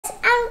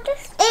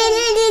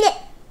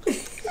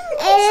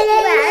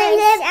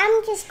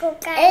I'm just good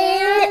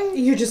guy.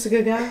 You're just a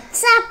good guy?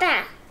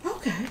 Supper.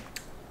 Okay.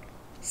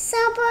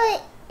 Supper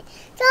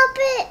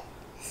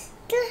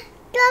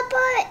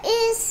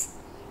is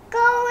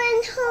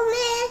going home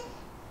in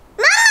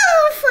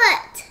Mama's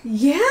foot.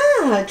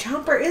 Yeah,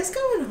 Chomper is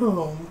going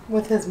home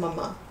with his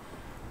mama.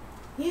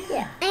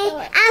 Yeah.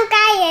 I'm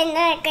going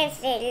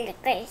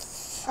to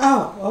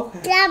Oh, okay.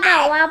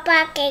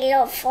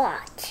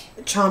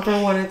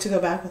 Chomper wanted to go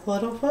back with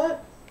Littlefoot?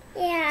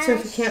 Yeah. So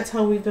if you can't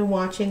tell, we've been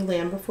watching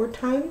Land Before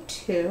Time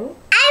 2.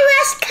 I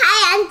was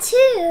crying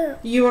too.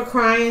 You were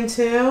crying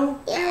too?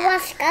 I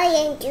was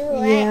crying too.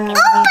 Yeah.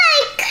 Oh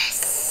my God,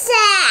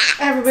 sad.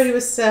 Everybody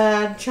was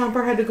sad.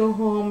 Chomper had to go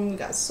home. He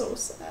got so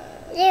sad.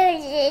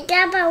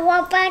 Papa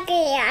went back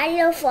in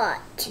Littlefoot.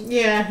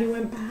 Yeah, he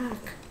went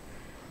back.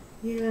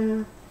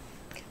 Yeah.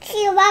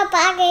 He went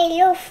back in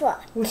Littlefoot.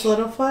 With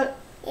Littlefoot?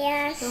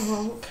 Yes.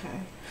 Oh,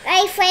 okay.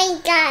 I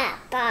find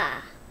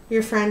Papa.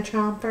 Your friend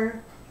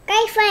Chomper?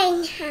 I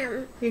find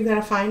him. You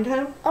gotta find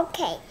him?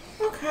 Okay.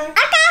 Okay. I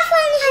gotta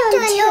find him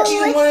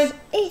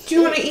too. Do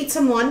you want to eat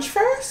some lunch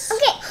first?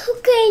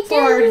 Okay. For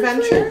our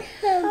adventure?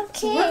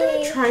 Okay. We're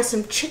going to try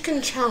some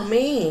chicken chow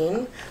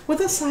mein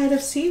with a side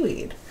of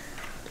seaweed.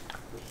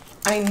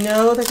 I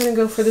know they're going to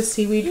go for the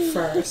seaweed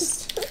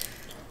first.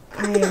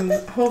 I am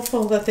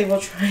hopeful that they will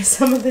try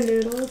some of the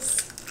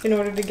noodles in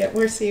order to get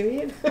more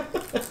seaweed.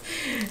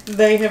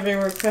 They have been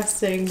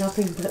requesting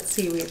nothing but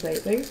seaweed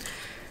lately,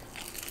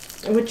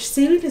 which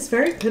seaweed is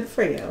very good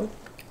for you.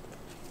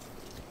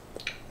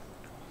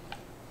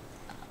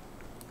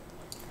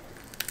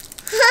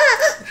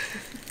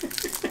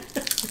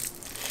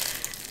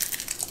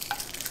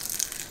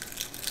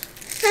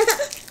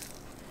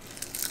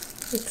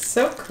 It's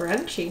so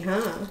crunchy,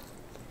 huh?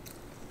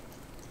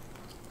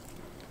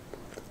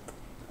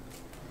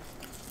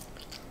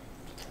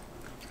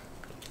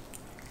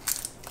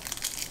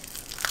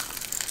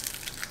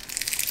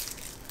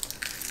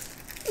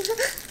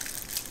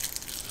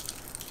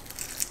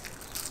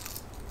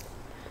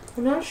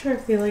 I'm not sure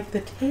if they like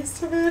the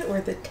taste of it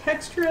or the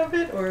texture of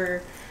it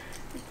or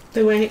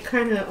the way it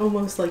kind of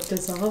almost like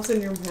dissolves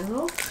in your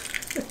mouth.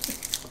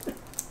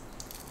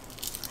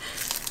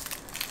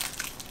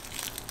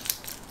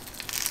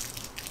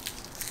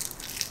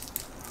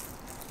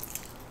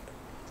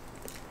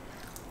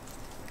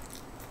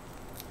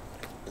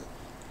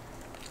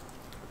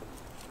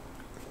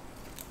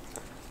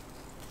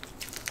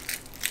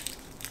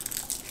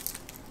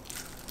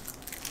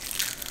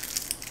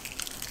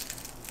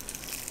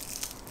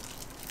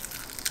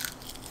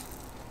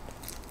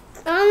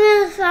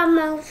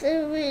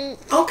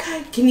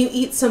 Okay, can you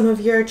eat some of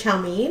your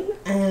chow mein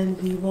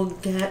and we will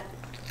get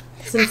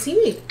some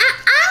seaweed?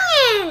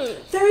 Onion!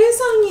 There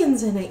is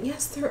onions in it.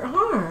 Yes, there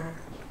are.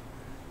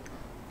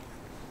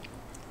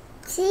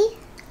 See?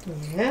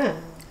 Yeah.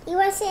 It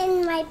was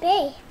in my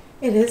belly.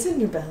 It is in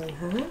your belly,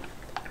 huh?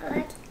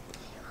 What?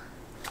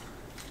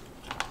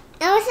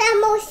 I was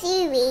some more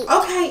seaweed.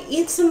 Okay,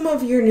 eat some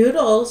of your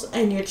noodles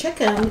and your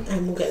chicken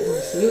and we'll get more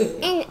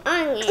seaweed. And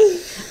onion.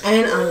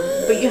 And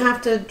onion. But you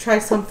have to try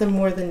something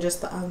more than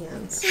just the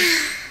onions.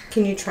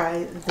 Can you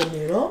try the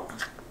noodle?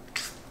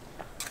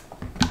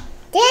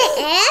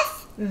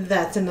 This?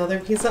 That's another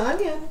piece of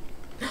onion.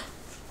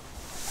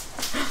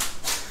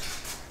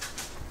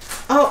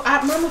 Oh,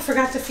 Mama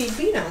forgot to feed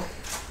Beano.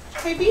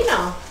 Hey,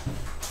 Beano.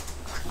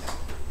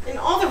 And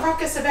all the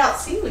ruckus about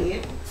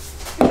seaweed.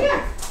 Come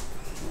here.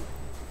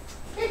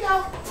 Here you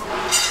go.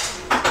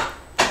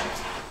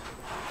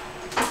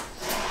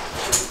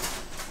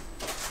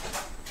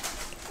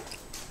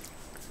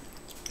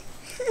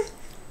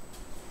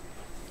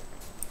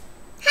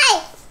 Hey!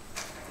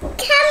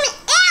 Come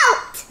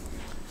out!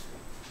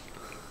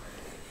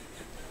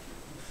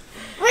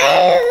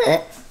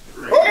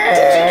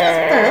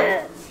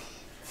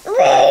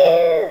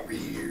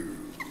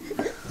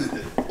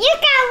 You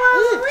got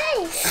one away.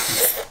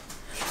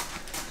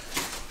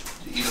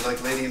 You eat it like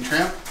Lady and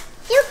Tramp?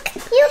 You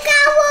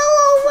got one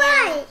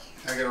away.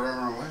 I gotta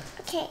run away.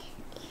 Okay.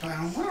 I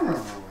don't want to run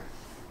away.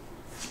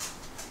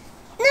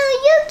 No,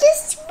 you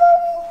just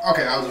won't.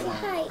 Okay, I'll just run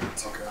away. Hide.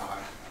 It's okay, I'll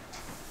hide.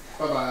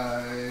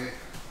 Bye-bye.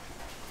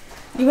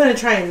 You want to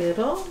try a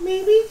noodle,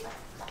 maybe?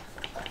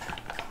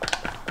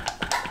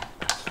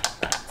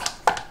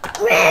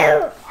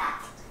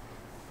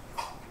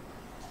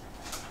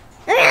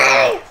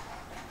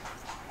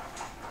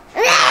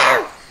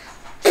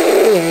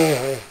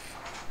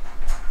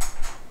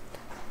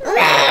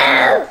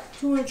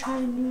 Do you want to try a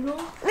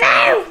noodle?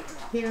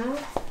 Yeah?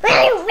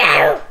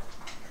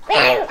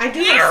 I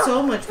do have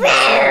so much more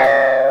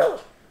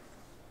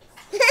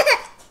seaweed.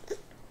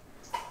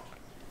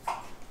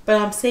 But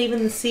I'm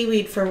saving the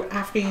seaweed for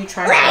after you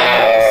try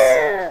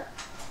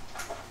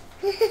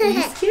the noodles.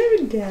 You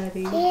scared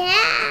Daddy.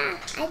 Yeah,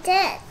 I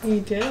did.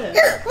 You did.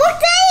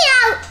 Look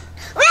out!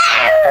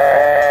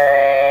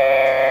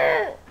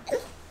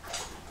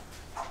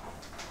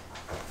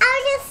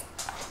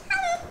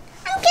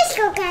 I'm just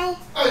okay.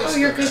 Oh,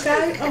 you're a good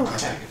guy? Oh,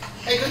 okay.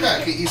 Hey, good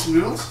guy. Can you eat some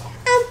noodles?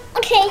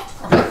 Okay.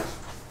 Okay.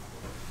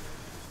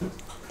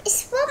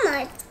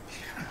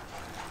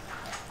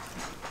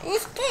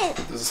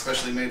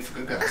 especially made for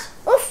good guys.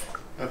 Oof.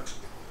 Oh,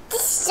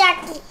 This is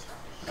sucky.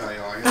 you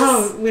like it?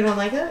 Oh, we don't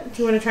like it?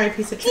 Do you want to try a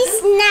piece of chicken? This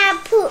is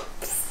not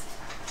poops.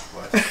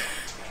 What?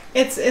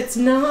 It's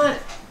not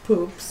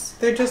poops.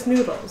 They're just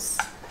noodles.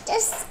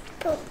 Just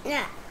poop,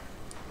 no.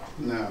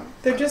 No.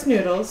 They're just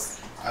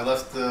noodles. I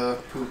left the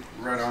poop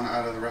right on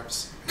out of the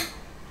reps.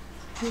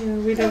 Yeah,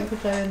 we didn't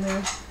put that in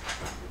there.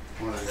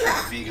 What is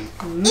it? Vegan.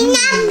 In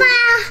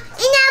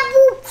a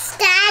poops,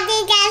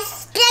 Daddy,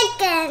 that's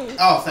chicken.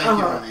 Oh, thank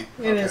you, honey.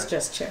 It is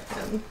just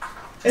chicken.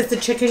 Is the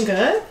chicken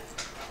good?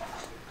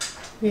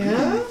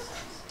 Yeah?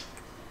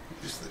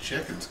 Just the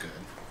chicken's good.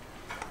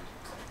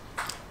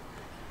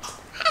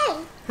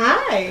 Hey,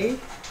 Hi.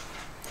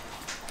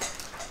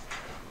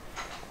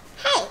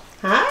 hey.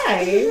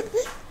 Hi.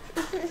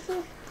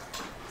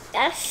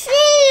 I see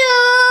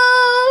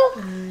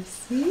you. I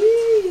see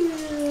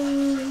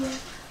you.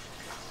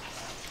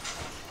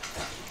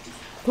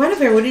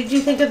 Guinevere, what did you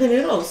think of the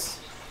noodles?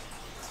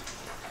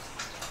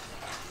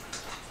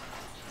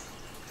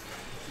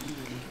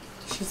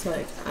 She's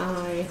like,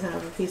 I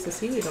have a piece of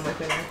seaweed on my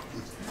finger.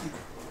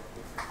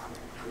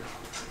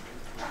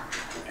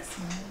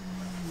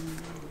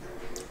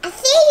 I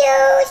see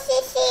you,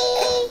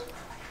 Sissy.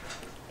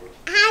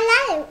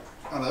 Hello.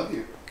 I love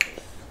you.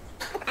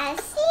 I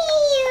see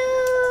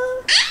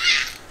you.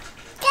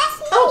 That's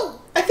me.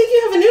 Oh, I think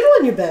you have a noodle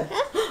in your bed.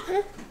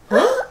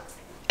 Huh?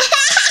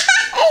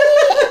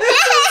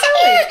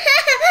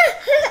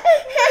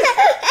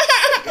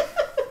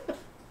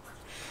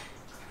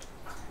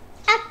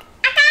 I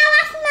gotta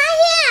wash my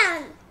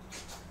hands.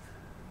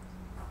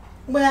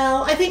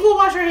 Well, I think we'll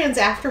wash our hands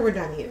after we're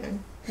done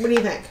eating. What do you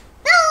think?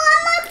 No,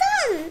 I'm not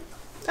done.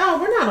 Oh,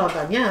 we're not all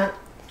done yet.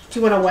 Do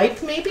you want to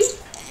wipe, maybe? No,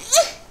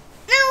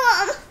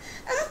 I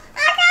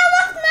gotta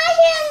wash my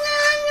hands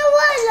on the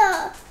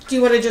water. Do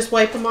you want to just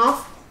wipe them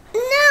off? No,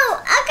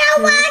 I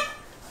gotta wash.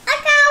 I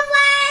gotta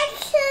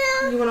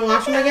wash. You want to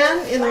wash them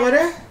again in the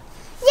water?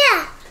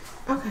 Yeah.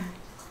 Okay.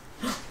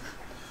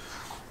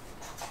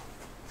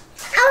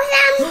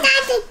 I was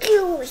daddy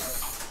juice.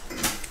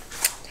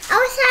 I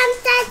was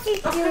daddy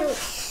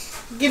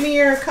juice. Give me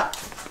your cup.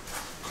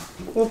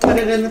 We'll put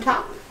it in the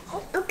top.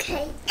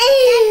 Okay.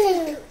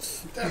 Daddy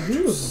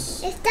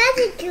juice. Ooh. It's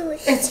daddy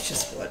juice. It's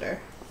just water.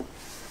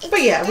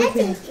 But yeah, we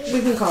can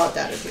call it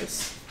data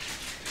juice.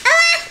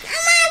 I'm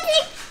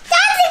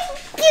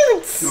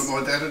daddy juice. You want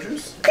more data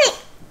juice? Quick.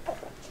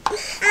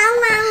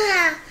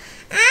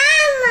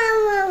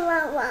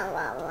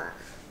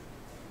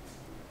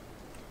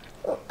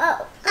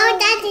 Oh,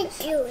 daddy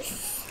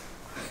juice.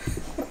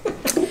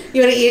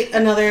 You want to eat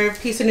another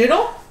piece of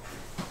noodle?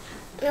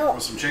 No.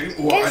 With some chicken?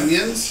 Or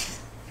onions?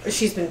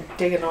 She's been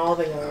digging all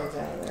the yellows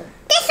out of there.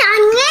 This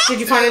onion. Did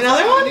you find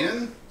another one?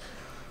 Onion?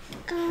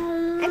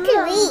 I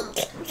can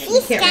eat.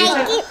 She's can't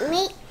gonna reach get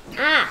me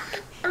up.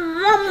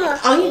 Mama.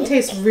 Onion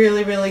tastes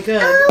really, really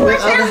good. Oh, But,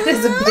 what's that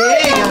is a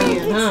big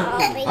onion, huh?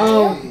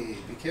 Oh, Hey,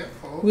 be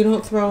careful. we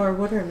don't throw our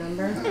water,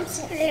 remember? It's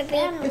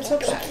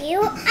okay.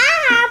 you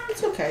up.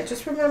 It's okay.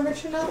 Just remember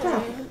to not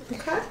throw.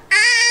 Okay?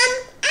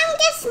 I'm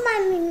just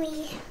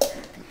mommy.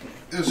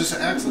 It was just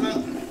an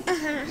accident?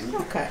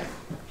 Okay.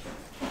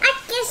 I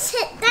just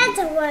hit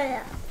that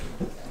water.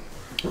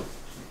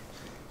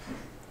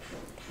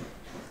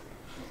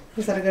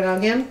 Is that a good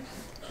onion?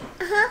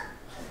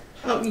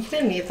 Oh, you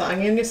didn't eat the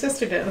onion. Your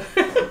sister did.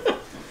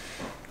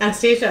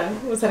 Anastasia,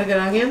 was that a good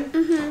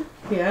onion?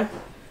 Yeah.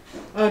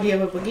 Oh, do you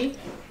have a boogie? Do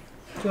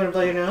you want to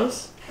blow your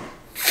nose?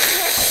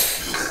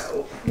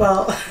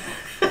 Well,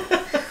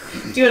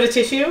 do you want a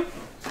tissue?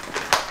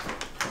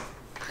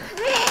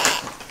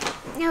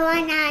 No,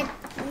 I'm not.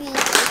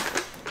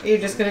 You're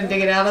just going to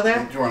dig it out of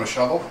there? Do you want a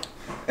shovel?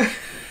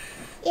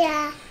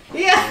 Yeah.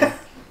 Yeah.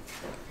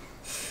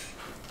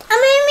 I'm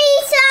gonna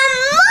need some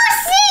more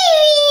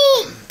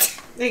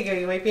seaweed. There you go.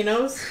 You wipe your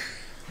nose.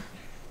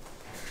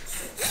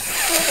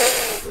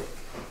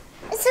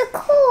 It's so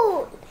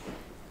cool.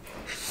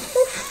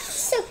 It's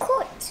so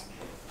cool.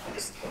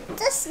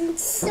 This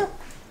is so.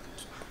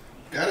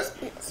 Got it?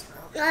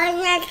 No, I'm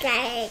not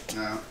got it.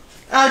 No.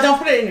 Oh, don't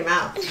put it in your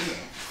mouth.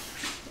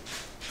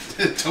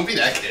 Don't be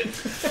that kid.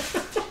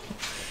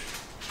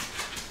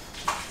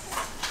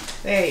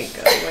 There you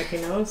go. You wipe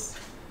your nose.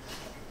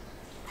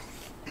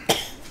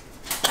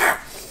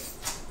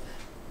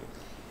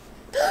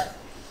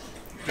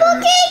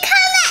 Boogie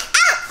coming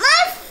out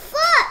my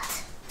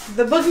foot.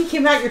 The boogie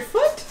came out your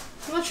foot?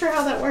 I'm not sure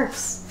how that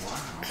works.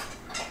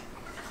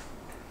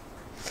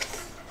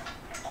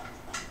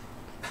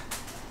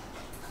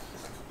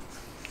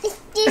 It's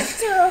just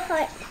so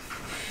hot.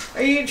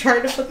 Are you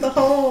trying to put the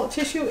whole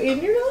tissue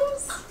in your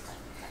nose?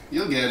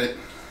 You'll get it.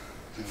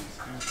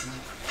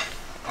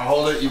 I'll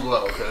hold it, you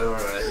blow. Okay,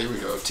 alright, here we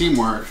go.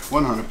 Teamwork,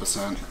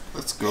 100%.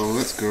 Let's go,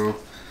 let's go.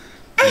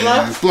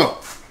 And blow.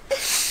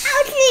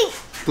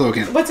 Ouchie. Blow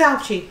again. What's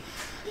ouchie?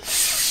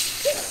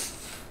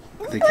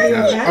 I think you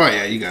got it. Yeah. Oh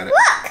yeah, you got it.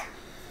 Look.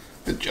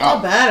 Good Oh,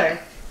 job. better.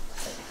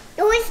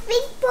 There was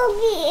big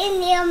boogie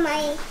in there,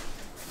 my.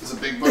 There's a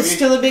big There's boogie.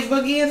 still a big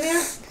boogie in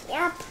there?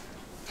 Yep.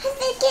 How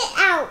to get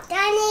out?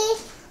 I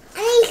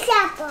need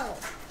sample.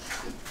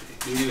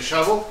 You need a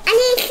shovel?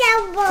 I need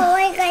shovel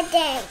like a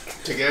dick.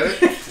 To get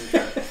it?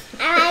 Okay.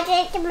 I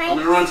like to make I'm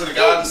gonna run to the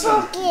garden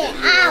center. it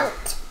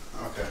out.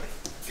 Okay.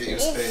 Get you a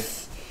spade.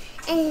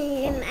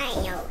 And my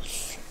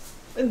nose.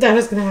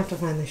 Dada's gonna have to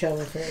find the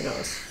shovel for your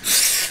nose.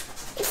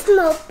 It's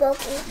more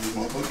boogie. You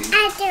want cookie?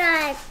 I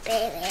got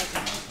it.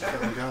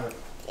 Yeah, we got it.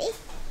 See?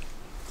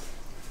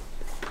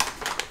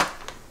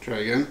 Try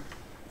again.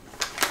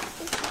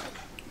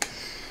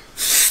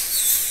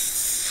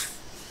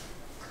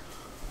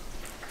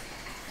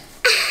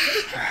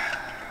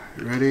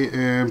 Ready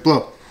and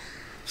blow.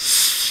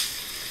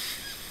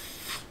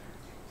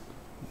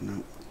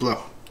 No,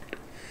 blow.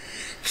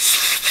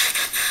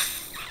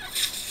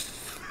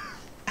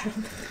 I don't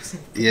think there's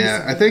any.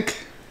 Yeah, I think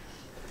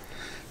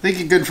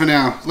you're good for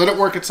now. Let it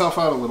work itself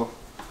out a little.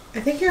 I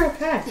think you're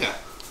okay. Yeah.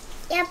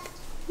 Yep.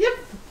 Yep.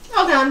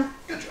 All done.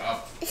 Good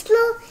job. It's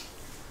more.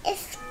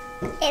 It's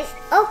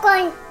all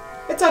going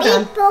It's all big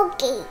done.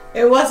 boogie.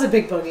 It was a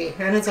big boogie,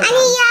 and it's all I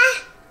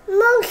done. need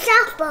more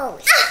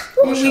shovels.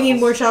 We need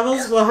more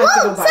shovels. We'll have to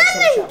go buy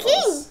some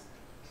shovels.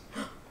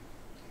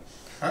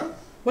 Huh?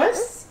 What?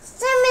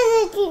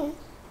 Some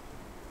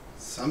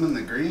Summon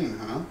the green,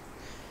 huh?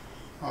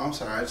 Oh, I'm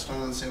sorry. I just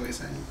don't understand what you're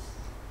saying. I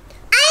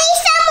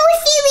need some more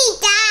seaweed,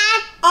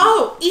 Dad.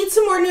 Oh, eat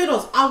some more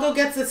noodles. I'll go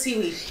get the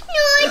seaweed. No,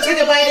 I Take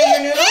a bite of your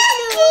noodles?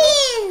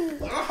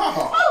 Oh.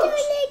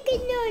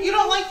 You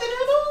don't like the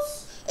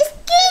noodles? It's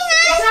skin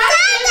on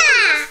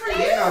Dada. For you?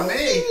 Yeah, on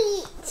me.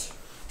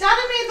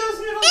 Dada made those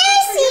noodles And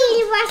just for you.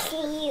 seaweed was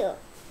for you.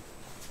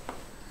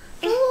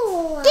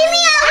 Give me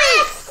all my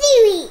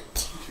seaweed.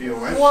 Feel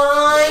wet?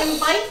 One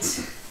bite.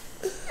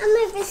 I'm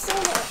going to see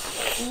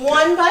it.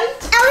 One bite.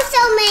 Oh,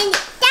 so many.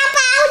 That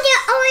powder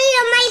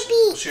Oreo might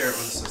be. Share it with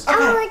the sister. Oh,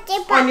 Okay.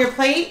 the On your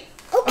plate.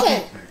 Okay.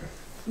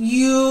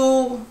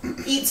 You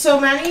eat so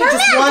many,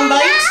 just one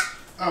bite,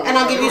 Oh, and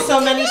I'll give you so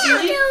many No,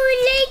 seaweed. no.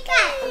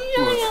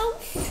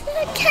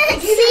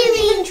 That's You didn't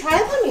seaweed. even try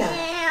them yet.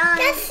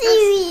 That's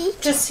seaweed.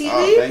 Just Oh,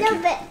 seaweed? thank Little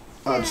you. bit.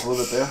 Oh, just a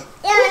little bit there.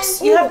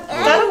 Oops, you have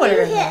Dada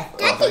water in there.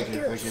 Oh, thank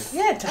you. Thank you.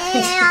 Yeah,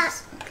 Dada.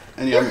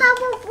 And You you have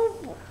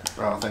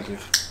Oh, thank you.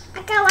 I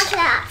can watch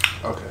that.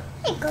 Okay.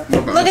 There you go.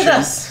 Look at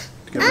this.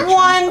 Give it a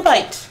One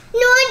bite. No,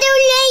 I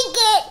don't like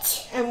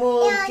it. And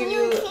we'll Yeah, give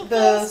you you can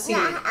the taste seaweed.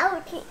 that. I don't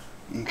like it.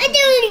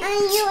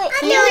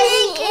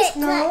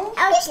 No?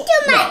 It's too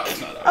No, much.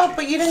 it's not. Oh,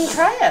 but you didn't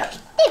try it.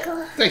 There you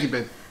go. Thank you,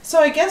 babe. So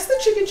I guess the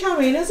chicken chow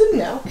mein is a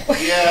no.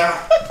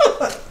 Yeah.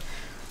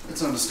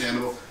 It's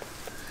understandable.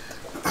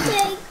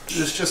 Okay.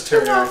 It's just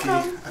You're teriyaki.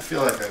 welcome. I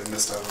feel like I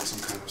missed out on some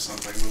kind of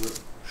something with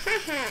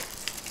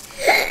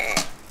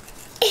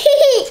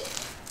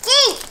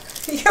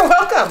Thanks. You're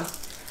welcome.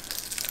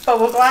 But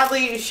we'll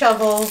gladly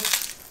shovel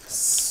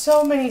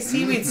so many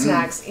seaweed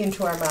snacks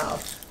into our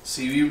mouth. it.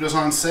 Seaweed was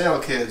on sale,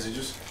 kids. You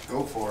just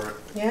go for it.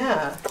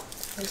 Yeah.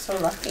 You're so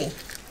lucky.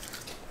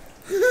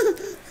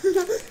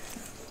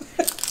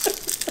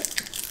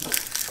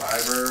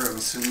 Fiber, I'm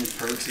assuming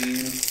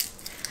protein.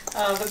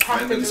 The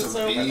package Vitamins is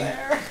of over B.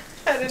 there.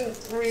 I didn't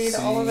read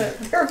all of C.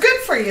 it. They're good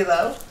for you,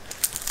 though.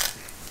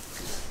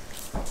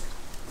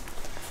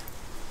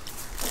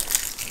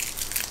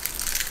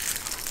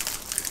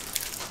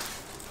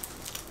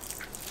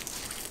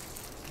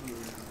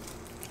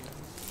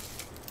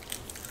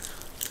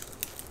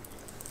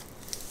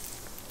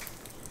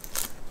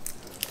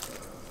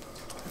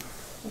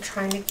 I'm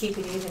trying to keep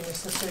it even. Your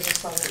sister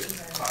just wanted to eat it.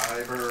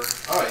 Fiber.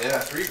 Oh, yeah,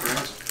 3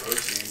 grams of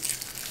protein.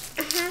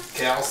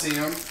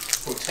 Calcium,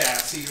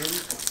 potassium,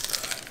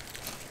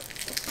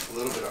 a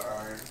little bit of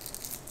iron.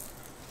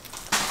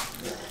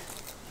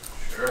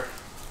 Sure.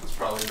 That's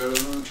probably better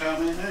than the chow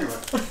mein anyway.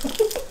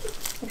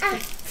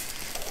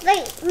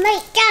 Wait, my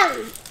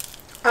gum.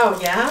 Oh,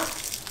 yeah?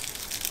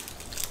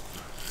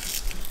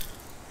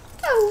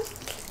 Oh.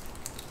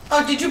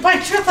 Oh, did you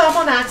bite your thumb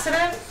on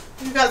accident?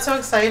 You got so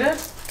excited?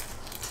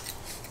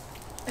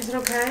 Is it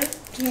okay?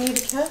 Do you need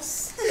a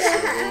kiss?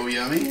 Oh,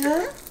 yummy.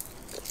 Yeah?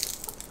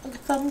 A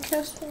thumb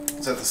kiss?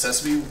 Is that the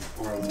sesame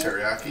or the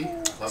teriyaki?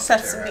 Love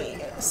Sesame.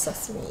 the teriyaki.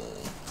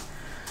 Sesame.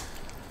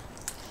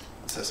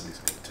 Sesame's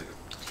good too.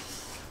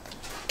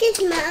 Kiss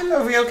Mom.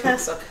 A real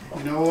kiss? Okay.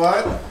 You know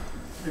what?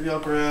 Maybe I'll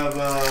grab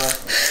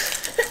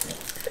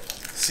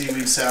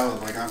seaweed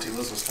salad like Auntie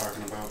Liz was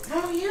talking about.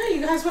 Oh, yeah.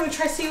 You guys want to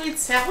try seaweed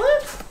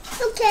salad?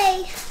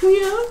 Okay.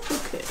 Yeah?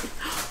 Okay.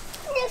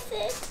 That's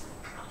it.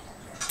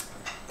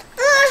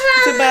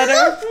 Is it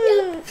better?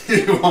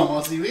 You want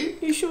more seaweed?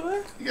 You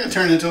sure? You gotta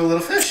turn into a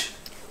little fish.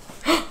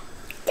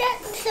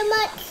 That's so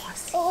much.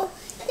 Oh,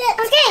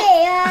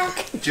 okay.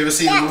 Did you ever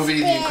see the That's movie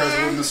The fair.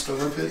 Incredible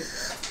Mr. Pig?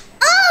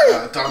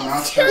 Oh. Don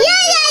Knotts? Yeah.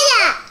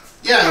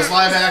 Yeah, it was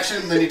live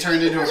action, then he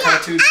turned into a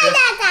cartoon I fish.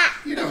 got that.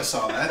 You never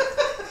saw that.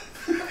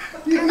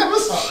 You never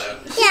saw that.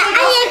 Yeah, I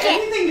like it.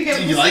 Anything to get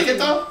Do you like it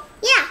though?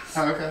 Yeah.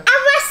 Oh, okay.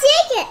 I was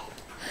seeing it.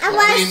 I I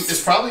mean, was.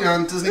 it's probably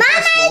on Disney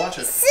Plus. We'll watch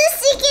it.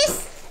 Sissy gets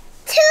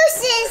 2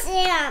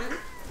 sism.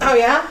 Oh,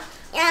 yeah?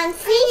 And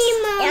 3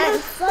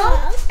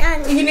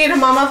 and You need a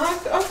mama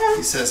hug? Okay.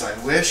 He says, I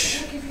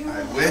wish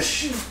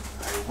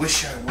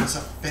I was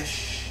a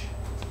fish.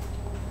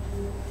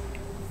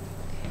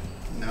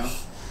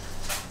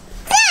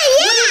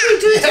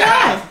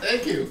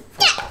 Thank you.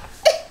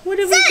 What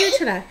did we do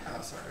today? Oh,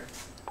 sorry.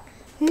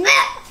 A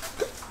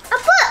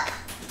book.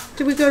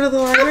 Did we go to the A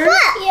library? book.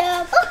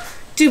 Yeah.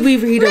 Did we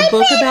read a My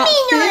book about baby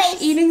fish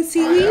noise. eating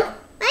seaweed? Oh, yeah?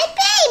 My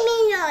baby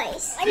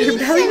noise. Your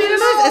belly made a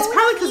noise? It's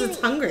probably because it's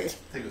hungry. I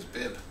think it was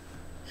Bib.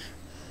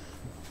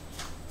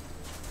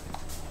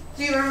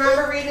 Do you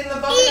remember reading the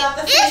book about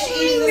the It's fish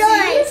eating the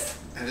noise.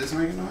 seaweed? It is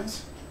making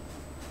noise?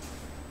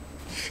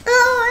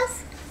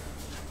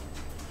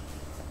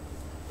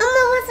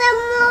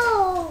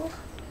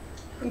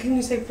 Can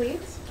you say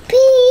please?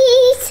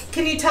 Peace.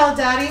 Can you tell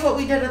Daddy what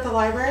we did at the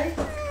library?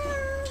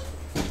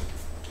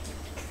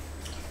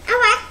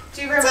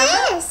 Do you remember?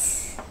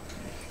 This.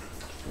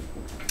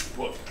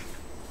 What?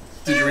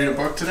 Did you read a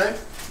book today?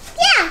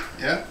 Yeah.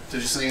 Yeah?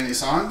 Did you sing any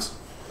songs?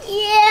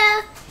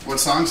 Yeah.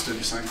 What songs did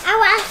you sing?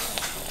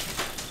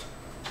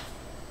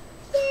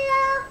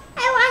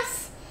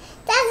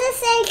 That's a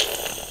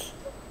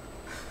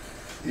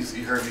thing.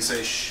 You heard me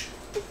say shh.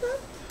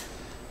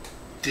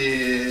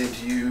 Did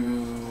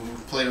you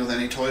play with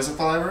any toys at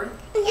the library?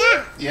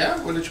 Yeah.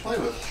 Yeah? What did you play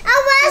with?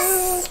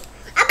 I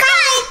got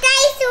a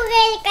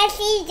dinosaur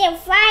see the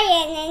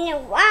fire in the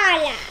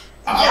water.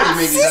 Oh, you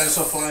made your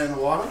dinosaur fly in the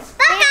water?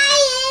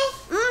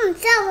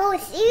 So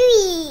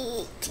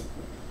sweet.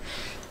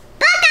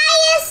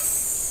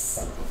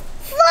 Buckeyes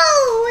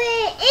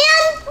falling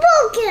and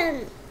broken.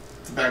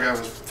 The bad guy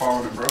was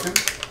fallen and broken?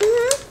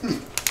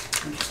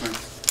 Interesting.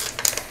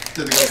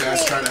 Did the good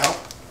guys try to help?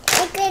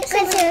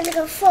 Because they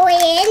were falling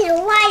in the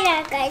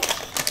water.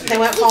 They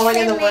went falling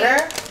in the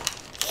water?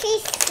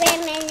 She's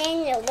swimming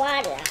in the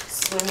water.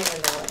 Swimming in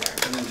the water.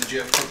 And then did you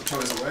have to put the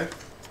toys away?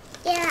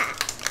 Yeah.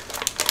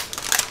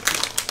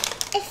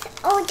 It's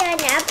all done.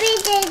 I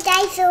put the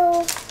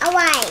dinosaur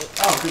away.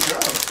 Oh, good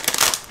job.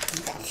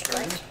 That's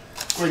good.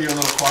 Well, you're a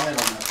little quiet on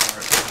that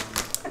part.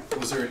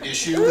 Was there an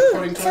issue with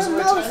putting toys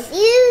away today?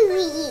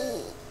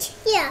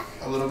 Yeah.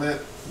 A little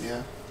bit?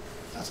 Yeah.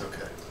 That's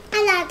okay. I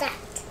love that.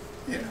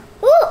 Yeah.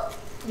 Ooh.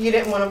 You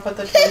didn't want to put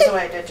the toys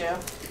away, did you?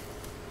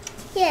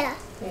 Yeah.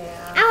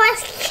 Yeah. I want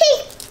to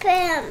keep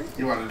them.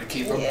 You wanted to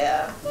keep them?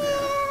 Yeah.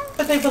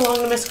 But they belong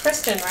to Miss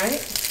Kristen,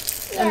 right?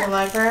 In Yeah. the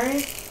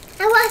library?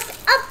 I was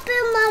up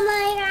in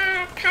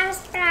my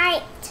house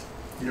right.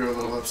 You were a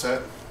little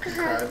upset? You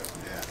cried?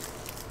 Yeah.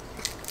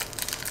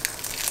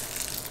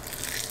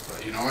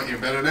 But you know what? You're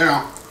better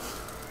now.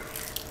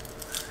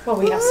 Well,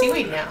 we have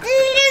seaweed now.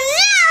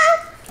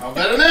 I'm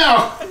better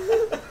now.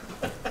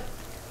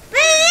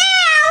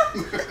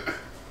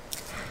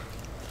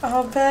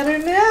 All better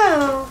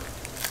now.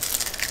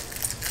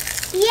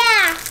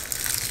 Yeah.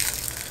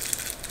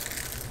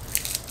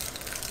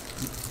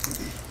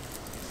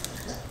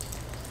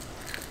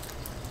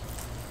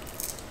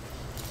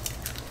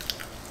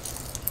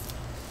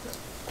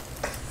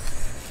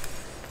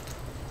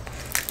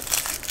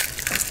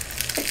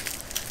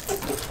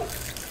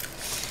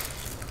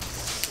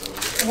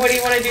 What do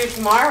you want to do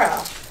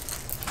tomorrow?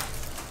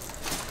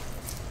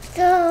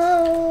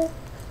 So,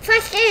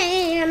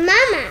 fashion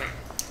mama.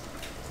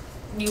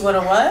 You want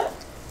to what?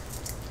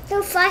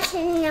 So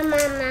fashion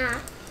mama.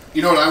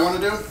 You know what I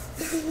want to do?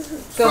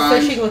 Go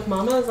Fine. fishing with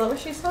Mama? Is that what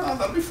she said? Oh,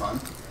 that'd be fun.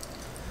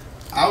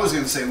 I was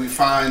going to say we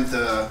find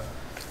the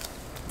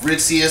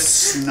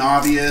ritziest,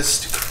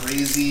 snobbiest,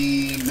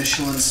 crazy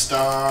Michelin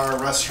star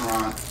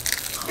restaurant.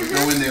 We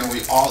go in there and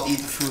we all eat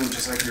the food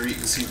just like you're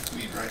eating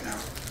seaweed right now.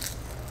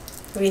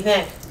 What do you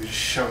think? We just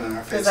shove it in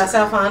our face. Does that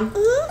sound fun?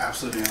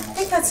 Absolute I think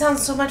animals. that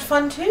sounds so much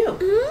fun too.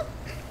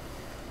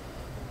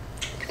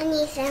 I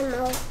need some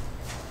more.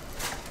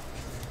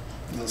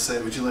 And they'll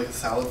say, would you like a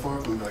salad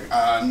fork? And we'll be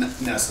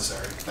like,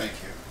 necessary. Thank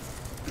you.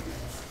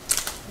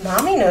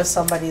 Mommy knows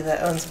somebody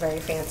that owns a very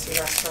fancy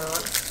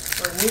restaurant.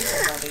 Or knew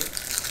somebody.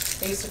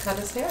 They used to cut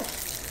his hair.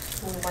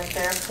 We went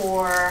there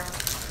for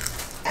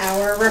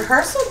our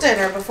rehearsal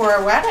dinner before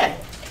our wedding.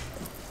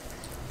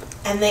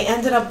 And they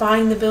ended up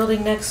buying the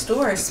building next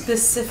door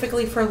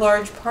specifically for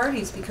large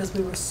parties because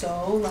we were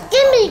so loud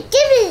Give me.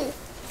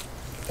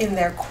 in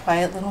their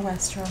quiet little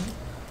restaurant.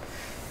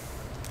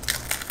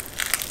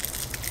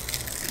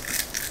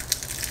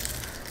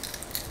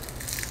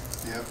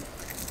 Yep.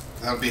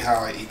 That would be how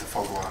I eat the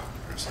foie gras.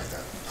 Just like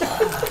that.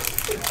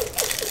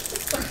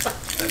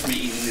 That's me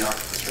eating the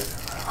octopus right there.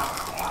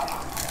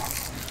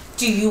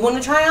 Do you want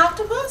to try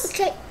octopus?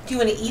 Okay. Do you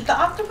want to eat the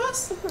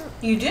octopus?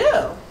 You do?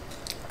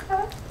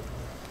 Okay.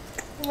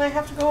 You might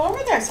have to go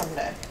over there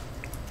someday.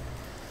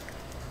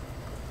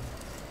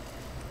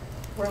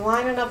 We're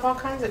lining up all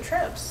kinds of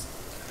trips.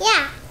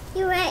 Yeah,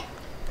 you're right.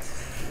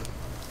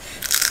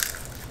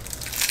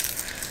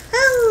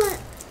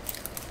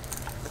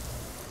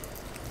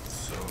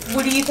 So,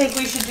 What do you think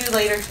we should do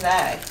later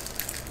today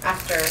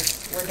after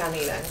we're done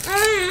eating?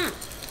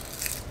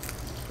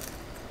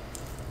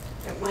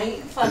 It might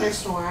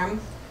thunderstorm.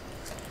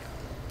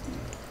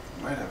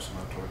 might have some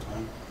outdoor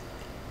time.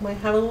 Might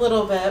have a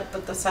little bit,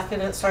 but the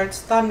second it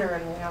starts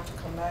thundering, we have to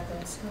come back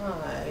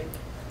inside.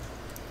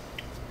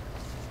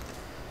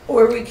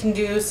 Or we can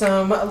do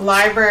some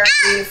library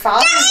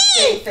Father's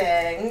Day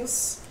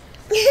things.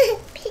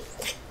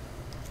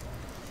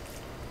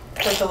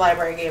 that the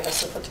library gave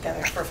us to put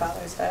together for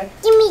Father's Day.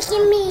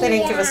 Gimme. They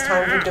didn't give us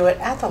time to do it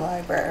at the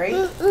library.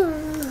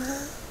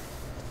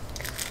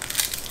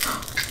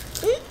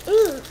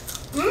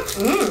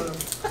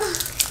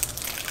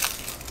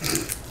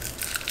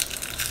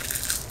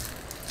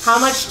 How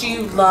much do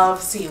you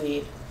love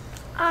seaweed?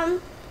 I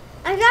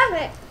love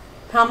it.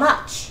 How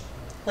much?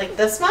 Like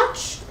this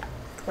much?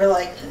 Or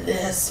like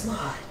this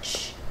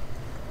much?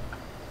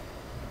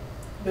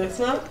 This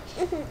much?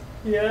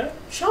 Yeah?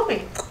 Show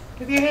me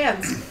with your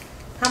hands.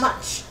 How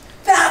much?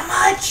 That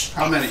much!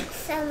 How many?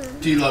 Some.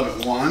 Do you love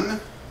it? 1,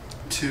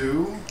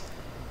 2,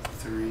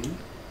 3,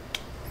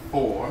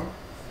 4,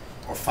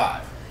 or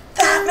 5?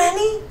 That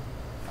many?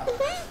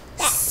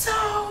 Mm-hmm.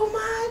 So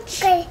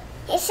much? Okay.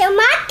 It's so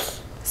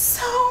much.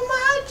 So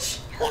much?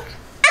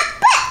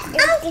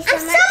 I'm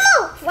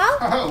so well,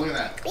 Oh, look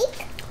at that.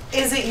 big.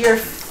 Is it your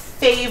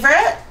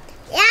favorite?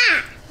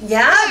 Yeah.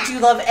 Yeah? Do you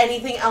love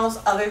anything else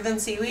other than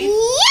seaweed?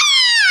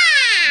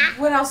 Yeah.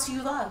 What else do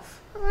you love?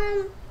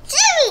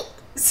 Seaweed.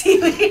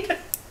 Seaweed.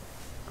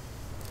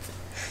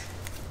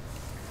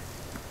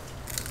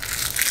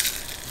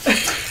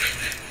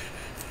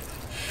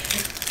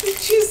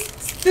 She's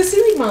the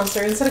seaweed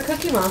monster instead of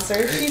Cookie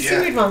Monster. She's Yeah.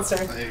 Seaweed Monster.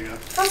 There you go.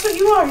 That's what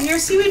you are. You're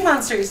seaweed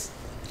monsters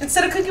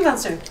instead of Cookie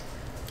Monster.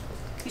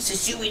 You say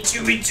seaweed.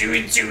 Yum, yum,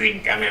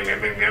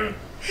 yum, yum, yum.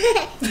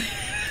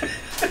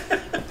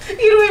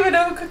 You don't even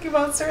know who Cookie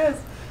Monster is.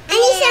 I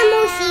need some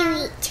more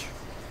seaweed.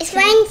 It's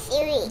one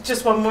seaweed.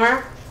 Just one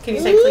more. Can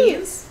you say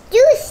please?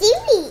 Do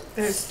seaweed.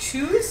 There's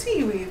 2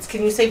 seaweeds.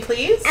 Can you say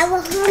please? I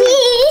will home.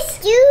 Please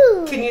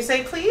do. Can you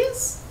say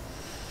please?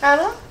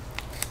 Anna?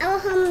 I will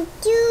home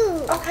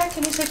do. Okay,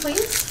 can you say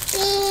please?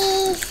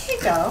 Please. Here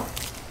you go.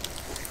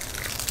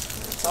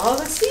 That's all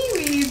the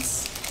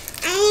seaweeds.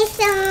 I need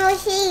some more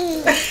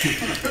seaweed.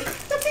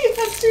 You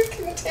have 2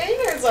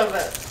 containers of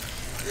it.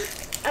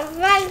 I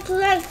like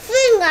my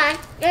finger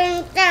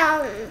going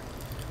down.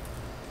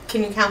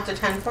 Can you count to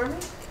 10 for me?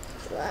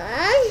 1,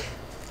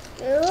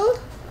 2,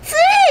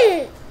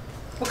 3.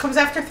 What comes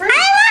after 3? I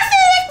want to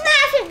lick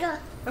my finger.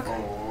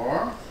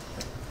 4.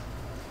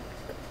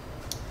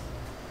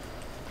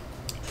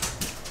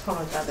 Oh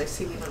my god, there's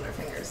seaweed on their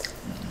fingers.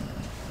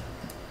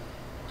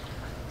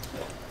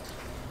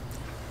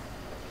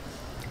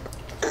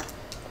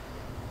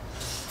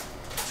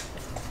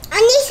 I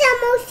need some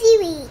more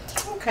seaweed.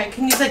 Okay,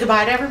 can you say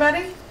goodbye to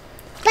everybody?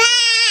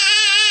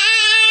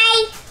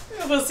 Bye.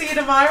 We'll see you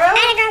tomorrow.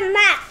 I got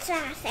math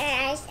sauce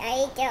and I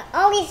ate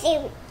all the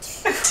seaweed.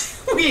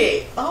 We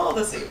ate all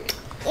the seaweed.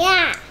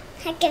 Yeah,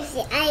 I can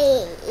see.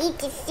 I eat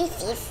the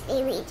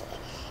seaweed.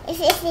 If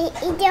you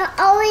eat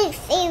all the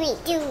seaweed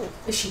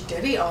too. She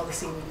did eat all the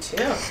seaweed too.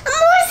 More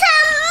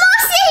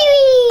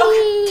seaweed.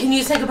 Okay, can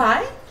you say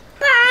goodbye?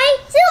 Bye.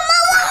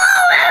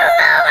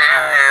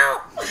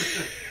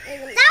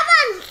 That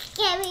one's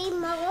scary,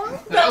 Mom.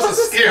 That was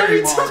a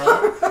scary Mara.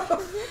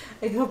 tomorrow.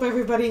 I hope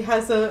everybody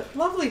has a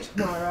lovely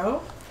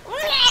tomorrow.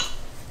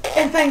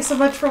 And thanks so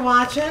much for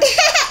watching.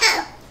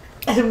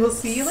 And we'll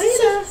see you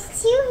later.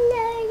 See you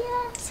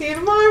later. See you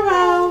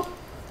tomorrow.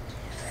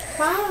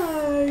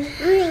 Bye.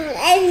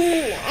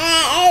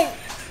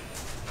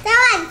 That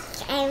one's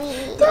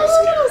scary. That was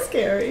a little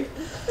scary.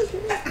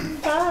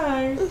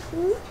 Bye.